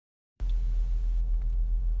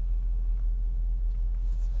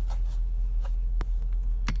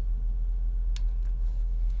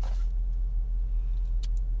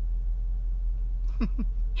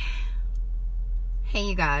Hey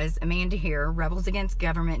you guys, Amanda here. Rebels Against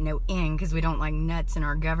Government, no end, because we don't like nuts in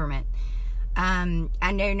our government.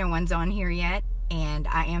 I know no one's on here yet, and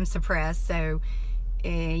I am suppressed, so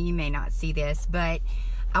you may not see this, but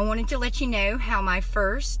I wanted to let you know how my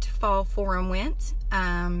first fall forum went,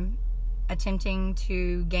 attempting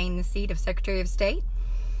to gain the seat of Secretary of State.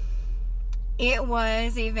 It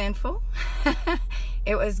was eventful.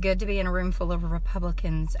 It was good to be in a room full of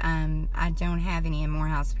Republicans. I don't have any in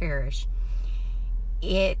Morehouse Parish.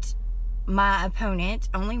 My opponent,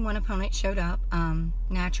 only one opponent showed up.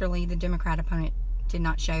 Naturally, the Democrat opponent did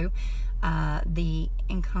not show. The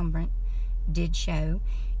incumbent did show.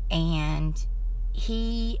 And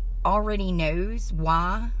he already knows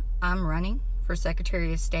why I'm running for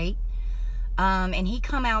Secretary of State. And he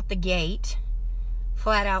come out the gate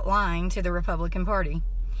flat out lying to the Republican Party.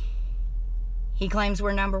 He claims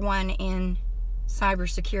we're #1 in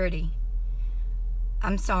cybersecurity.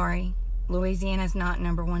 I'm sorry. Louisiana's not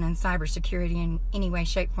 #1 in cybersecurity in any way,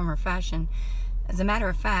 shape, form, or fashion. As a matter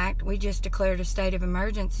of fact, we just declared a state of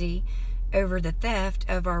emergency over the theft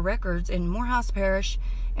of our records in Morehouse Parish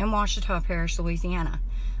and Ouachita Parish, Louisiana.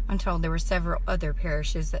 I'm told there were several other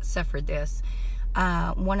parishes that suffered this.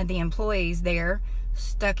 One of the employees there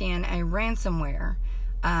stuck in a ransomware.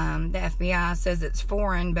 The FBI says it's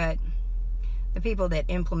foreign, but the people that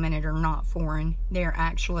implement it are not foreign. They're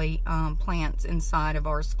actually plants inside of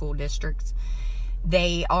our school districts.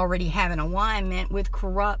 They already have an alignment with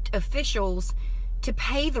corrupt officials to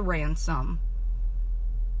pay the ransom.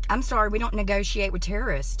 I'm sorry, we don't negotiate with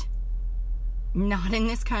terrorists. Not in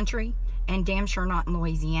this country, and damn sure not in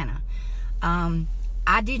Louisiana.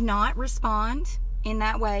 I did not respond in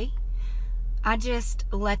that way. I just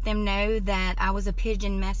let them know that I was a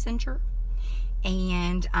pigeon messenger.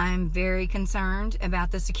 And I'm very concerned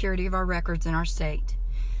about the security of our records in our state.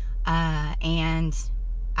 And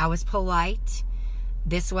I was polite.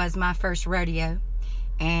 This was my first rodeo,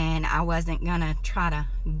 and I wasn't gonna try to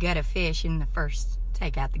gut a fish in the first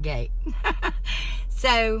take out the gate.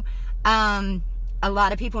 So, a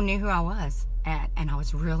lot of people knew who I was, and I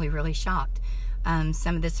was really, really shocked.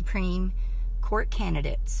 Some of the Supreme Court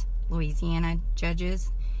candidates, Louisiana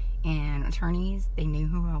judges and attorneys, they knew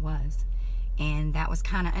who I was. And that was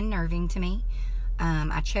kind of unnerving to me.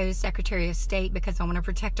 I chose Secretary of State because I want to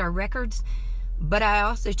protect our records, but I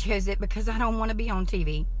also chose it because I don't want to be on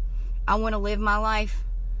TV. I want to live my life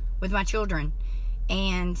with my children.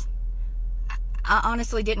 And I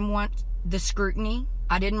honestly didn't want the scrutiny.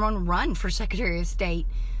 I didn't want to run for Secretary of State.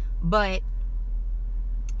 But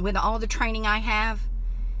with all the training I have,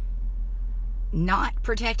 not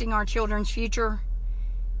protecting our children's future,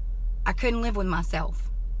 I couldn't live with myself.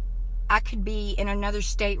 I could be in another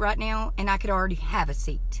state right now, and I could already have a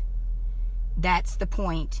seat. That's the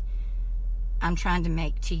point I'm trying to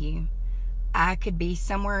make to you. I could be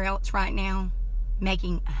somewhere else right now,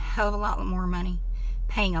 making a hell of a lot more money,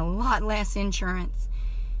 paying a lot less insurance,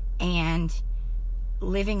 and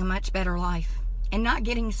living a much better life, and not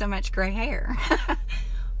getting so much gray hair.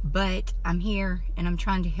 But I'm here, and I'm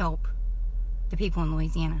trying to help the people in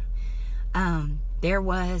Louisiana. There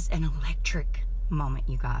was an electric moment,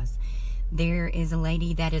 you guys. There is a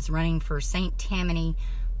lady that is running for St. Tammany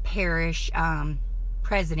Parish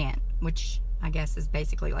president, which I guess is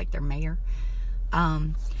basically like their mayor.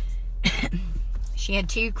 She had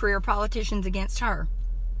 2 career politicians against her,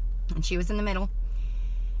 and she was in the middle.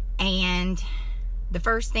 And the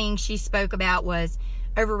first thing she spoke about was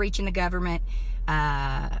overreaching the government.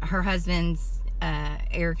 Her husband's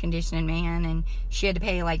air conditioning man, and she had to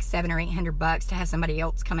pay like $700 or $800 to have somebody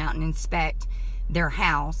else come out and inspect their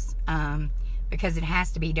house, because it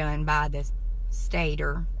has to be done by the state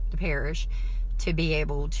or the parish to be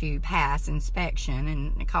able to pass inspection,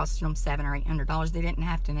 and it cost them $700 or $800 they didn't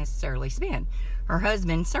have to necessarily spend. Her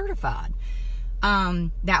husband certified.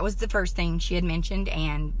 That was the first thing she had mentioned,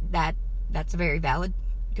 and that's a very valid,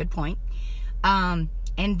 good point. And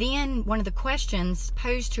then one of the questions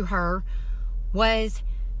posed to her was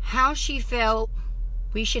how she felt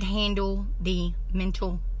we should handle the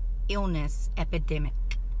mental illness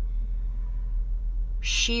epidemic.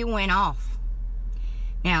 She went off.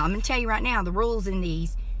 Now, I'm going to tell you right now, the rules in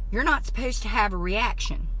these, you're not supposed to have a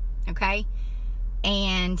reaction, okay?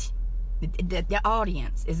 And the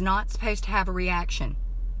audience is not supposed to have a reaction.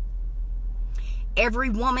 Every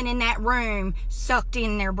woman in that room sucked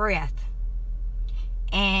in their breath,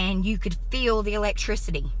 and you could feel the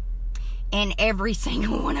electricity. And every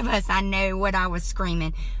single one of us, I know what I was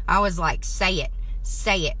screaming. I was like, say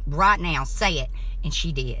it right now, say it. And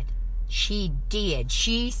she did. She did.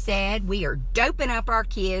 She said, we are doping up our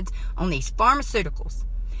kids on these pharmaceuticals.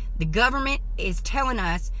 The government is telling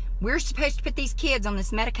us we're supposed to put these kids on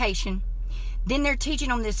this medication. Then they're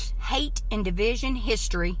teaching on this hate and division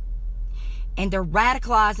history, and they're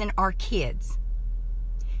radicalizing our kids.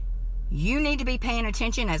 You need to be paying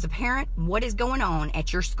attention as a parent what is going on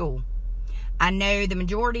at your school. I know the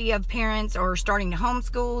majority of parents are starting to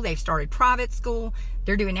homeschool. They've started private school.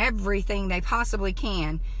 They're doing everything they possibly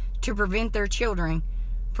can to prevent their children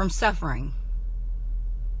from suffering.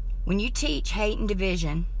 When you teach hate and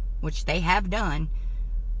division, which they have done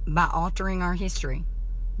by altering our history,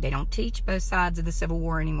 they don't teach both sides of the Civil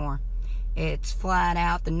War anymore. It's flat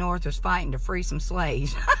out the North was fighting to free some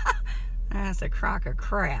slaves. That's a crock of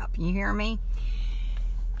crap. You hear me?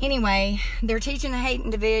 Anyway, they're teaching the hate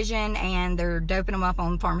and division, and they're doping them up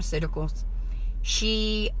on pharmaceuticals.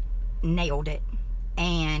 She nailed it.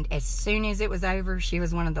 And as soon as it was over, she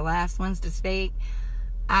was one of the last ones to speak.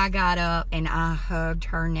 I got up and I hugged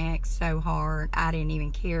her neck so hard. I didn't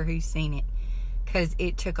even care who seen it, because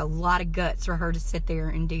it took a lot of guts for her to sit there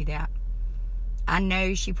and do that. I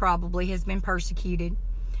know she probably has been persecuted,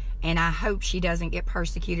 and I hope she doesn't get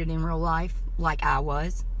persecuted in real life like I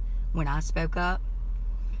was when I spoke up.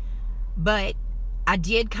 But I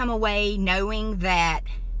did come away knowing that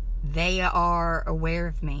they are aware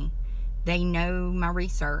of me. They know my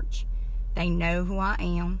research. They know who I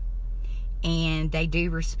am, and they do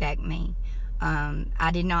respect me.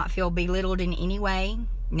 I did not feel belittled in any way.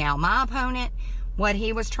 Now, my opponent, what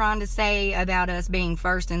he was trying to say about us being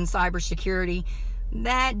first in cybersecurity,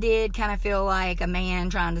 that did kind of feel like a man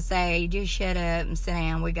trying to say, just shut up and sit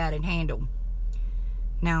down, we got it handled.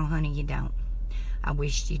 No, honey, you don't. I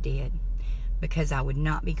wished you did, because I would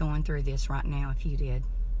not be going through this right now if you did.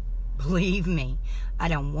 Believe me, I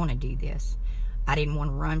don't want to do this. I didn't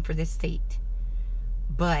want to run for this seat.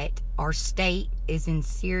 But our state is in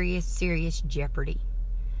serious, serious jeopardy.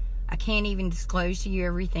 I can't even disclose to you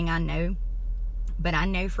everything I know, but I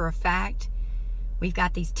know for a fact we've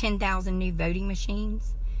got these 10,000 new voting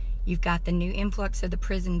machines. You've got the new influx of the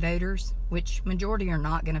prison voters, which majority are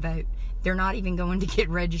not going to vote. They're not even going to get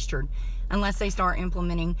registered unless they start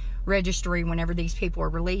implementing registry whenever these people are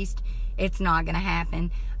released. It's not going to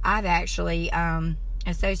happen. I've actually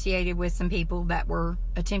associated with some people that were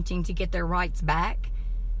attempting to get their rights back.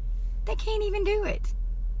 They can't even do it.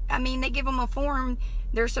 I mean, they give them a form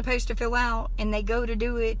they're supposed to fill out, and they go to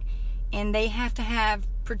do it, and they have to have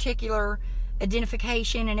particular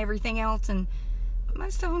identification and everything else, and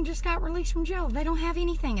most of them just got released from jail. They don't have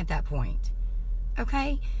anything at that point.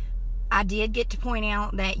 Okay? I did get to point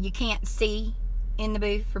out that you can't see in the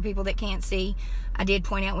booth for people that can't see. I did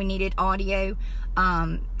point out we needed audio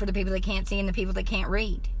for the people that can't see and the people that can't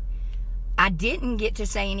read. I didn't get to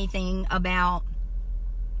say anything about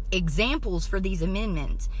examples for these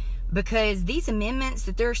amendments, because these amendments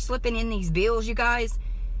that they're slipping in these bills, you guys,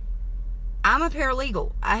 I'm a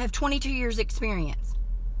paralegal. I have 22 years experience.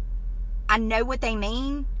 I know what they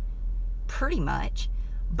mean, pretty much.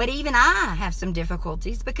 But even I have some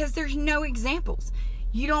difficulties because there's no examples.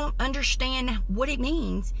 You don't understand what it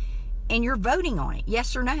means, and you're voting on it,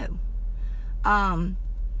 yes or no.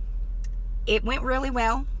 It went really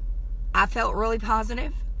well. I felt really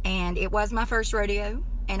positive, and it was my first rodeo,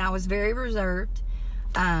 and I was very reserved.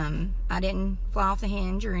 I didn't fly off the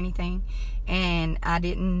hinge or anything, and I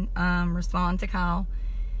didn't respond to Kyle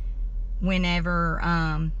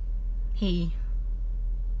whenever he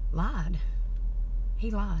lied. He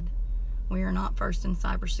lied. We are not first in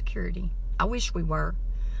cybersecurity. I wish we were,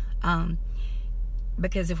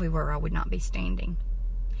 because if we were, I would not be standing.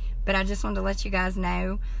 But I just wanted to let you guys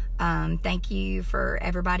know, thank you for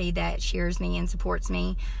everybody that shares me and supports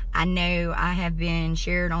me. I know I have been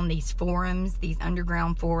shared on these forums, these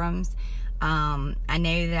underground forums. I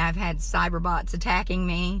know that I've had cyberbots attacking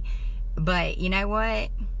me, but you know what?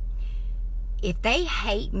 If they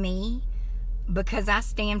hate me because I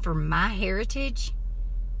stand for my heritage,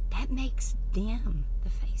 that makes them the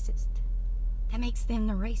fascist. That makes them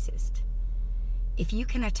the racist. If you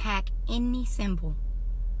can attack any symbol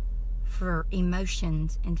for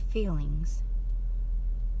emotions and feelings,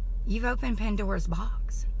 you've opened Pandora's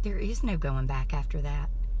box. There is no going back after that.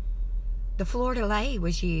 The fleur-de-lis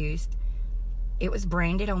was used. It was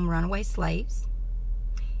branded on runaway slaves.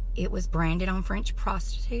 It was branded on French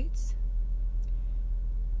prostitutes.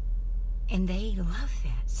 And they love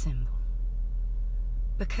that symbol,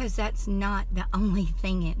 because that's not the only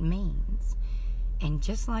thing it means. And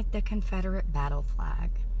just like the Confederate battle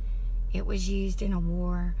flag, it was used in a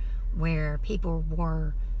war where people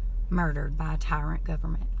were murdered by a tyrant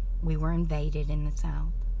government. We were invaded in the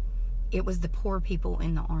South. It was the poor people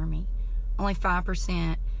in the Army. Only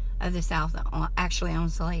 5% of the South actually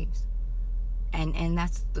owned slaves. And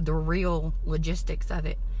that's the real logistics of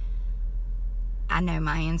it. I know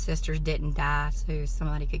my ancestors didn't die so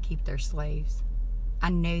somebody could keep their slaves. I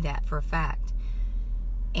know that for a fact.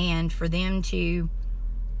 And for them to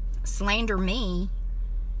slander me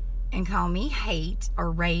and call me hate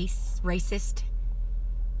or racist,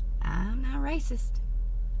 I'm not racist.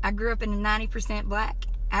 I grew up in a 90% black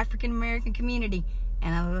African American community,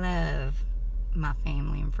 and I love my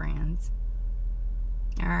family and friends.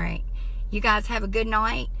 All right. You guys have a good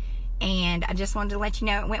night, and I just wanted to let you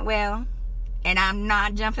know it went well, and I'm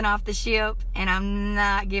not jumping off the ship, and I'm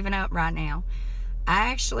not giving up right now.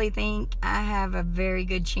 I actually think I have a very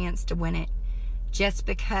good chance to win it, just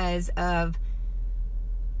because of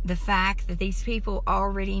the fact that these people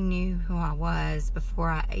already knew who I was before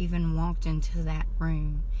I even walked into that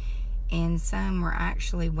room. And some were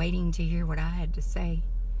actually waiting to hear what I had to say.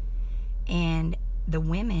 And the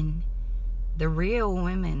women, the real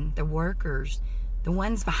women, the workers, the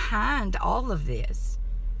ones behind all of this,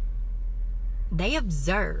 they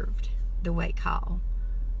observed the way Kyle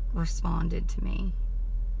responded to me.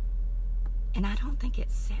 And I don't think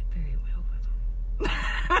it sat very well with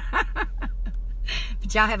them.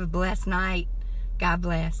 But y'all have a blessed night. God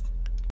bless.